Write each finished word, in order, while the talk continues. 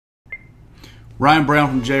Ryan Brown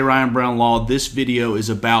from J. Ryan Brown Law. This video is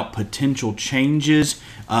about potential changes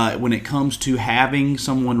when it comes to having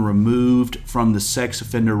someone removed from the Sex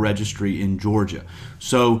Offender Registry in Georgia.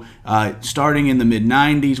 So starting in the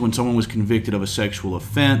mid-90s, when someone was convicted of a sexual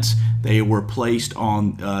offense, they were placed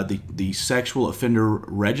on the Sexual Offender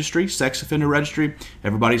Registry, Sex Offender Registry.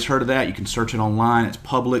 Everybody's heard of that. You can search it online. It's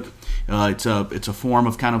public. It's a form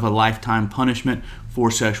of kind of a lifetime punishment for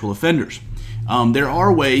sexual offenders. There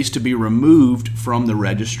are ways to be removed from the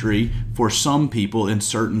registry for some people in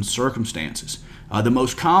certain circumstances. The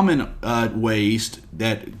most common ways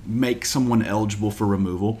that make someone eligible for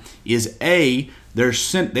removal is A,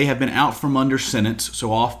 they have been out from under sentence,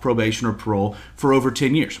 so off probation or parole, for over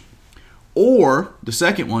 10 years. Or, the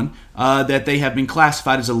second one, that they have been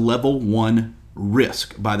classified as a level 1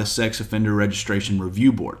 risk by the Sex Offender Registration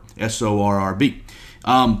Review Board, SORRB.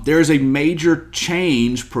 There is a major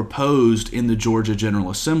change proposed in the Georgia General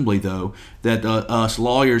Assembly, though, that us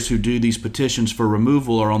lawyers who do these petitions for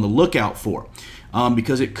removal are on the lookout for,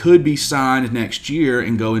 because it could be signed next year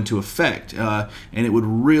and go into effect, and it would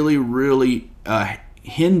really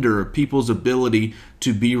hinder people's ability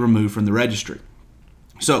to be removed from the registry.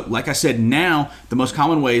 So, like I said, now the most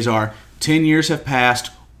common ways are 10 years have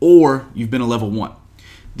passed or you've been a level 1.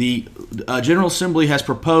 The General Assembly has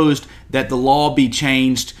proposed that the law be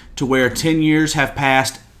changed to where 10 years have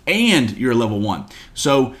passed and you're level 1.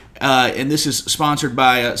 So, and this is sponsored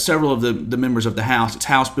by several of the members of the House. It's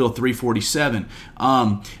House Bill 347.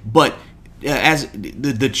 But as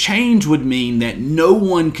the change would mean that no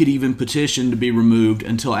one could even petition to be removed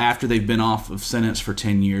until after they've been off of sentence for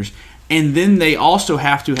 10 years. And then they also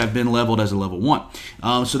have to have been leveled as a level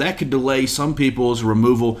 1. So that could delay some people's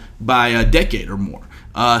removal by a decade or more.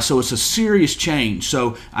 So it's a serious change.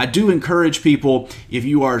 So I do encourage people, if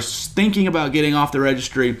you are thinking about getting off the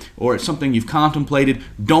registry or it's something you've contemplated,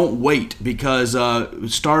 don't wait, because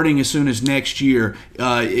starting as soon as next year,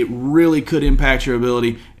 it really could impact your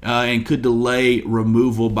ability and could delay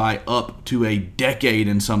removal by up to a decade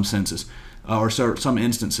in some senses. Or some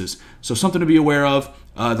instances. So something to be aware of.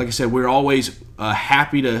 Like I said, we're always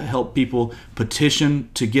happy to help people petition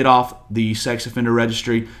to get off the Sex Offender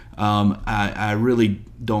Registry. I really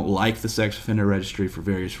don't like the Sex Offender Registry for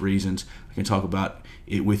various reasons. I can talk about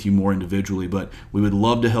it with you more individually, but we would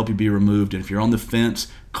love to help you be removed. And if you're on the fence,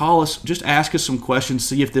 call us, just ask us some questions,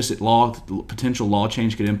 see if this potential law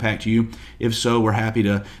change could impact you. If so, we're happy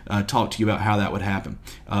to talk to you about how that would happen.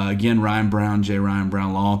 Again, Ryan Brown, J. Ryan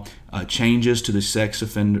Brown Law, changes to the sex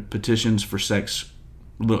offender petitions for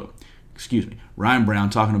Ryan Brown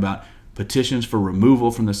talking about petitions for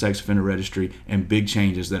removal from the Sex Offender Registry and big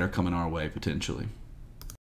changes that are coming our way potentially.